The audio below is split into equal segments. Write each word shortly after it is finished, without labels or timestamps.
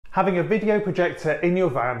Having a video projector in your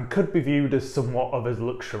van could be viewed as somewhat of a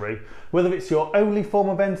luxury, whether it's your only form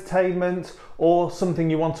of entertainment or something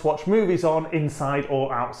you want to watch movies on inside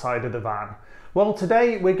or outside of the van. Well,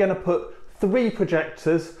 today we're going to put 3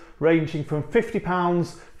 projectors ranging from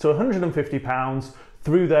 £50 to £150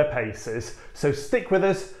 through their paces, so stick with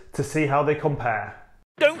us to see how they compare.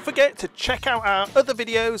 Don't forget to check out our other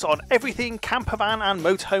videos on everything campervan and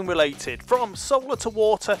motorhome related, from solar to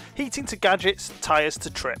water, heating to gadgets, tyres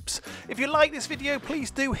to trips. If you like this video,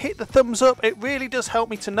 please do hit the thumbs up, it really does help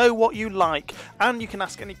me to know what you like, and you can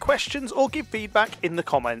ask any questions or give feedback in the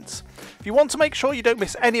comments. If you want to make sure you don't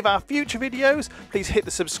miss any of our future videos, please hit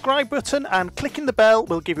the subscribe button and clicking the bell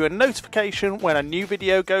will give you a notification when a new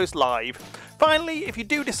video goes live. Finally, if you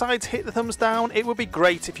do decide to hit the thumbs down, it would be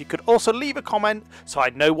great if you could also leave a comment so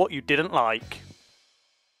I know what you didn't like.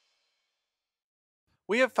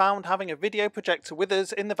 We have found having a video projector with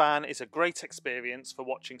us in the van is a great experience for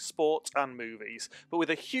watching sport and movies, but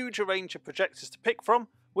with a huge range of projectors to pick from,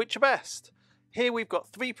 which are best? Here we've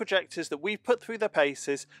got 3 projectors that we've put through their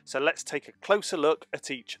paces, so let's take a closer look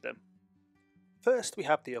at each of them. First, we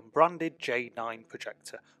have the unbranded J9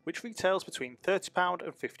 projector, which retails between £30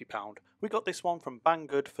 and £50. We got this one from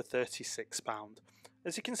Banggood for £36.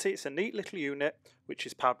 As you can see, it's a neat little unit which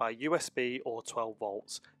is powered by USB or 12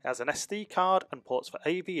 volts. It has an SD card and ports for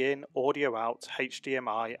AV in, audio out,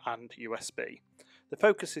 HDMI and USB. The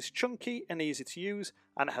focus is chunky and easy to use,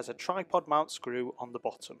 and it has a tripod mount screw on the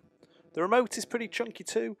bottom. The remote is pretty chunky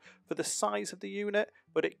too for the size of the unit,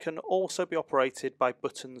 but it can also be operated by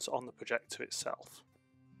buttons on the projector itself.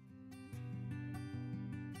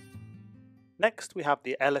 Next we have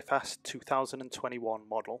the Elephas 2021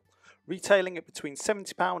 model. Retailing at between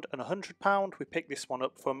 £70 and £100, we picked this one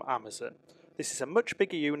up from Amazon. This is a much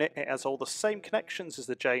bigger unit, it has all the same connections as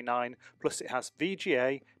the J9, plus it has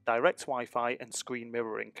VGA, direct Wi-Fi and screen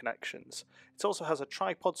mirroring connections. It also has a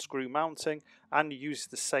tripod screw mounting and uses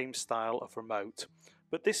the same style of remote,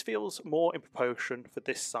 but this feels more in proportion for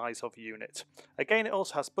this size of unit. Again, it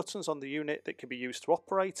also has buttons on the unit that can be used to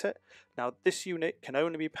operate it. Now this unit can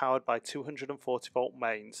only be powered by 240 volt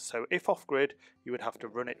mains, so if off grid you would have to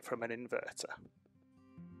run it from an inverter.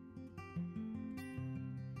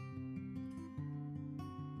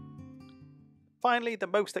 Finally, the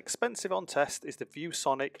most expensive on test is the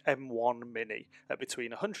Viewsonic M1 Mini at between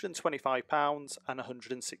 £125 and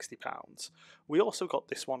 £160. We also got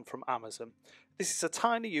this one from Amazon. This is a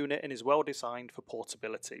tiny unit and is well designed for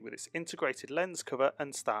portability with its integrated lens cover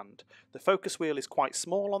and stand. The focus wheel is quite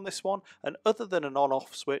small on this one, and other than an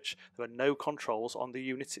on-off switch, there are no controls on the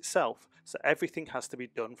unit itself, so everything has to be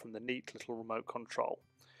done from the neat little remote control.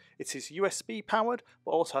 It is USB powered,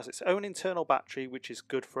 but also has its own internal battery which is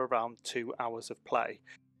good for around 2 hours of play.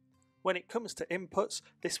 When it comes to inputs,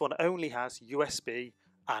 this one only has USB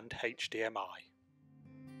and HDMI.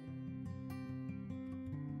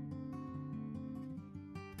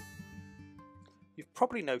 You've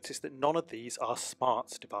probably noticed that none of these are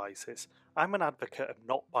smart devices. I'm an advocate of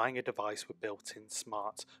not buying a device with built-in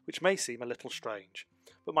smart, which may seem a little strange.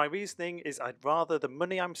 But my reasoning is I'd rather the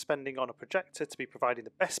money I'm spending on a projector to be providing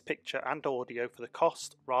the best picture and audio for the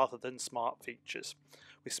cost rather than smart features.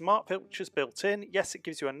 With smart features built in, yes, it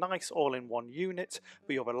gives you a nice all-in-one unit,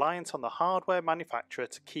 but you're reliant on the hardware manufacturer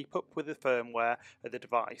to keep up with the firmware of the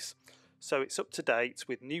device. So it's up to date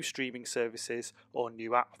with new streaming services or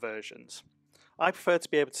new app versions. I prefer to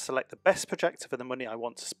be able to select the best projector for the money I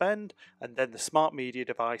want to spend, and then the smart media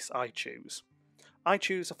device I choose. I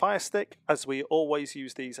choose a Fire Stick, as we always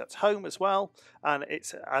use these at home as well, and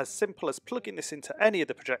it's as simple as plugging this into any of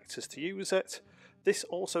the projectors to use it. This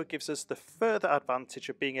also gives us the further advantage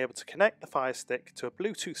of being able to connect the Fire Stick to a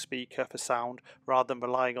Bluetooth speaker for sound rather than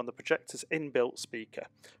relying on the projector's inbuilt speaker,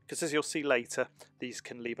 because as you'll see later, these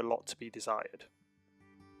can leave a lot to be desired.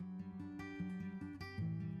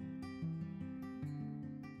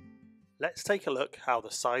 Let's take a look how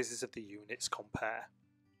the sizes of the units compare.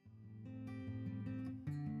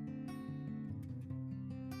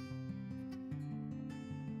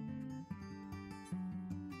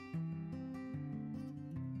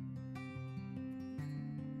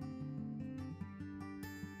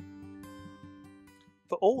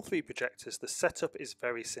 For all 3 projectors, the setup is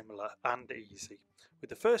very similar and easy.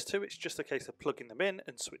 With the first 2, it's just a case of plugging them in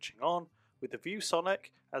and switching on. With the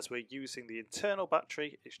Viewsonic, as we're using the internal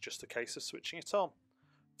battery, it's just a case of switching it on.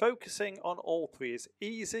 Focusing on all 3 is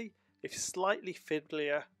easy, if slightly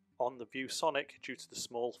fiddlier on the Viewsonic due to the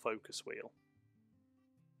small focus wheel.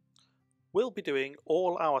 We'll be doing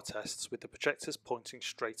all our tests with the projectors pointing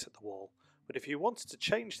straight at the wall, but if you wanted to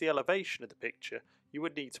change the elevation of the picture, you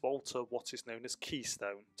would need to alter what is known as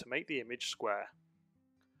keystone to make the image square.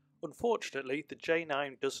 Unfortunately, the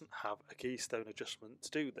J9 doesn't have a keystone adjustment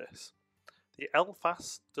to do this. The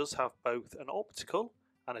Elephas does have both an optical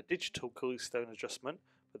and a digital keystone adjustment,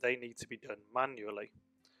 but they need to be done manually.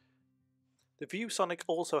 The Viewsonic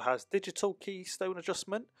also has digital keystone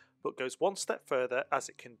adjustment, but goes one step further as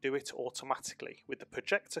it can do it automatically, with the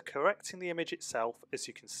projector correcting the image itself, as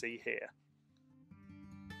you can see here.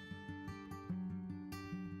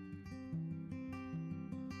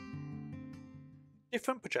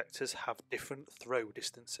 Different projectors have different throw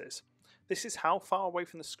distances. This is how far away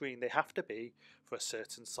from the screen they have to be for a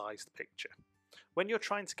certain sized picture. When you're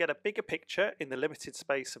trying to get a bigger picture in the limited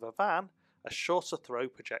space of a van, a shorter throw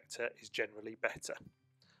projector is generally better.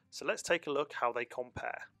 So let's take a look how they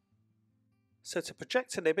compare. So to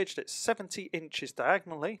project an image that's 70 inches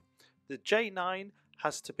diagonally, the J9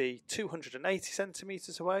 has to be 280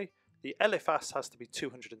 centimeters away, the Elephas has to be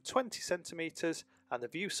 220 centimeters, and the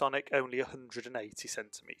Viewsonic only 180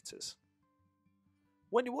 centimeters.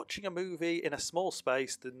 When you're watching a movie in a small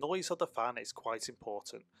space, the noise of the fan is quite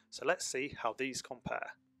important, so let's see how these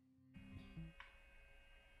compare.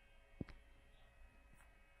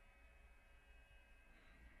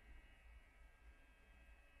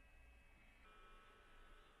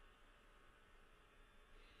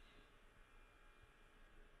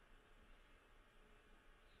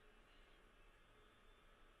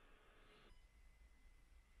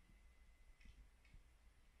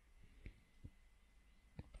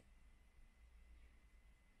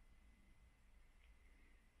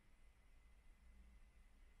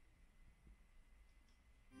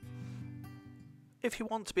 If you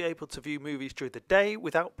want to be able to view movies during the day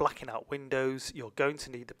without blacking out windows, you're going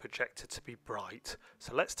to need the projector to be bright.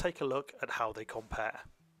 So let's take a look at how they compare.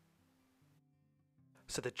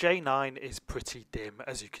 So the J9 is pretty dim,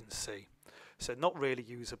 as you can see, so not really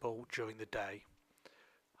usable during the day.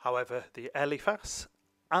 However, the Elephas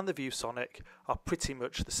and the Viewsonic are pretty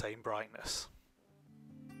much the same brightness.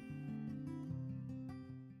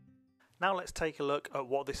 Now let's take a look at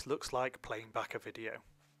what this looks like playing back a video.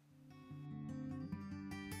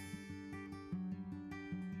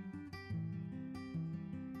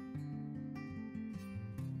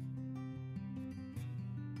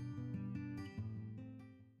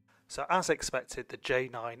 So as expected, the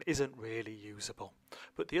J9 isn't really usable,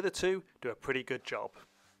 but the other two do a pretty good job.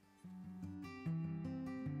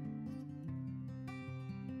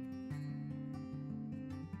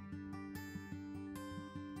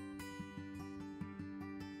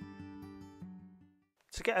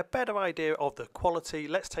 To get a better idea of the quality,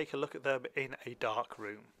 let's take a look at them in a dark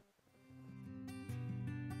room.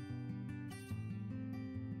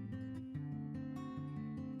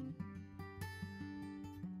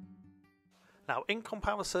 Now in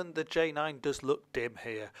comparison, the J9 does look dim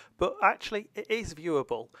here, but actually it is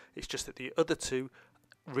viewable, it's just that the other two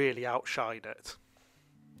really outshine it.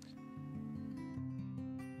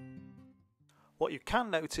 What you can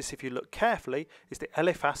notice if you look carefully is the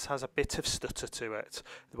Elephas has a bit of stutter to it,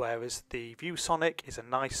 whereas the Viewsonic is a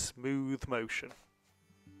nice smooth motion.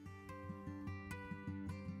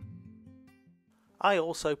 I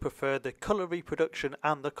also prefer the colour reproduction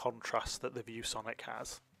and the contrast that the Viewsonic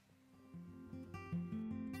has.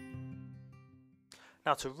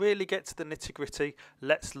 Now to really get to the nitty gritty,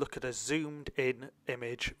 let's look at a zoomed in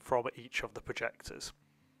image from each of the projectors.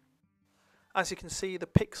 As you can see, the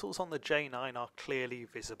pixels on the J9 are clearly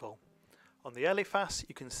visible. On the Elephas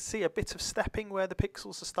you can see a bit of stepping where the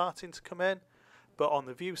pixels are starting to come in, but on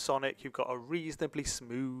the Viewsonic you've got a reasonably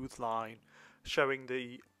smooth line, showing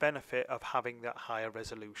the benefit of having that higher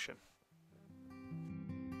resolution.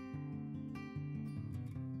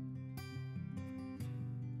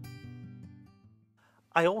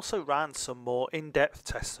 I also ran some more in-depth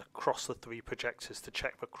tests across the three projectors to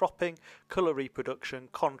check for cropping, colour reproduction,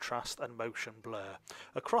 contrast and motion blur.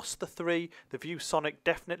 Across the three, the Viewsonic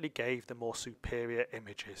definitely gave the more superior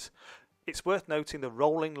images. It's worth noting the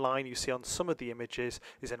rolling line you see on some of the images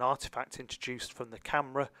is an artifact introduced from the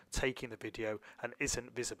camera taking the video and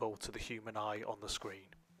isn't visible to the human eye on the screen.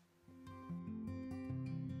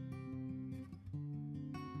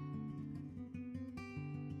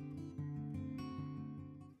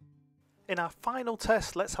 In our final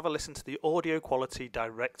test, let's have a listen to the audio quality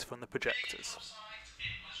direct from the projectors. It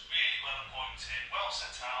was really well appointed, well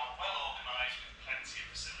set out, well organised with plenty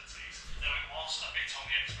of facilities, though it was a bit on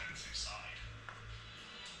the expensive side.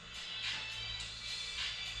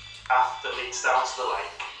 Path that leads down to the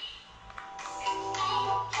lake.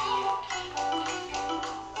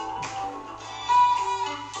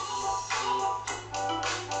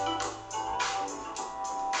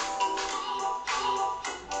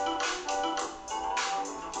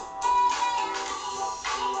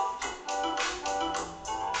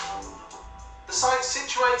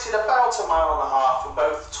 situated about 1.5 miles from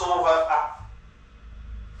both Torva and...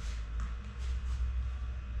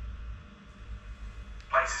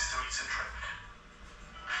 places to eat and drink.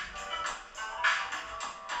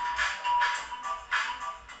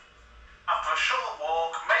 After a short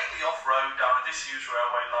walk, mainly off-road down a disused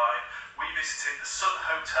railway line, we visited the Sun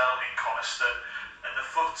Hotel in Coniston at the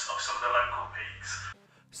foot of some of the local peaks.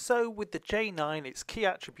 So with the J9, its key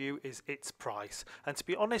attribute is its price, and to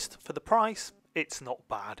be honest, for the price, it's not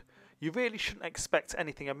bad. You really shouldn't expect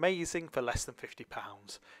anything amazing for less than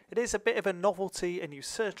 £50. It is a bit of a novelty and you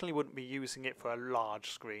certainly wouldn't be using it for a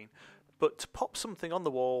large screen, but to pop something on the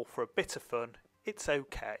wall for a bit of fun, it's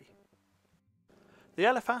okay. The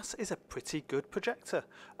Elephas is a pretty good projector,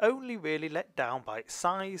 only really let down by its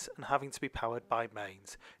size and having to be powered by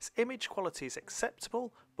mains. Its image quality is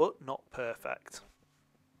acceptable, but not perfect.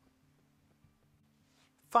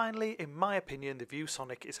 Finally, in my opinion, the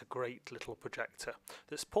Viewsonic is a great little projector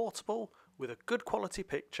that's portable with a good quality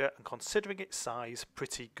picture and, considering its size,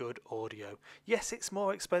 pretty good audio. Yes, it's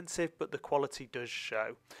more expensive, but the quality does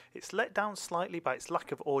show. It's let down slightly by its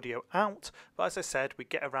lack of audio out, but as I said, we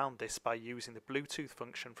get around this by using the Bluetooth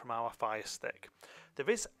function from our Fire Stick. There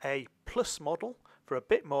is a Plus model for a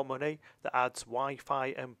bit more money that adds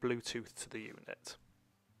Wi-Fi and Bluetooth to the unit.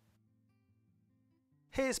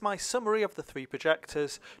 Here's my summary of the 3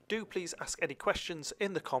 projectors. Do please ask any questions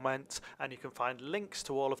in the comments, and you can find links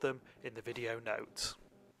to all of them in the video notes.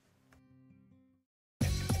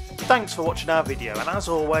 Thanks for watching our video, and as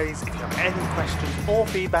always, if you have any questions or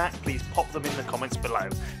feedback, please pop them in the comments below.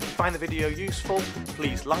 If you find the video useful,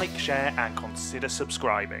 please like, share and consider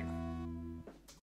subscribing.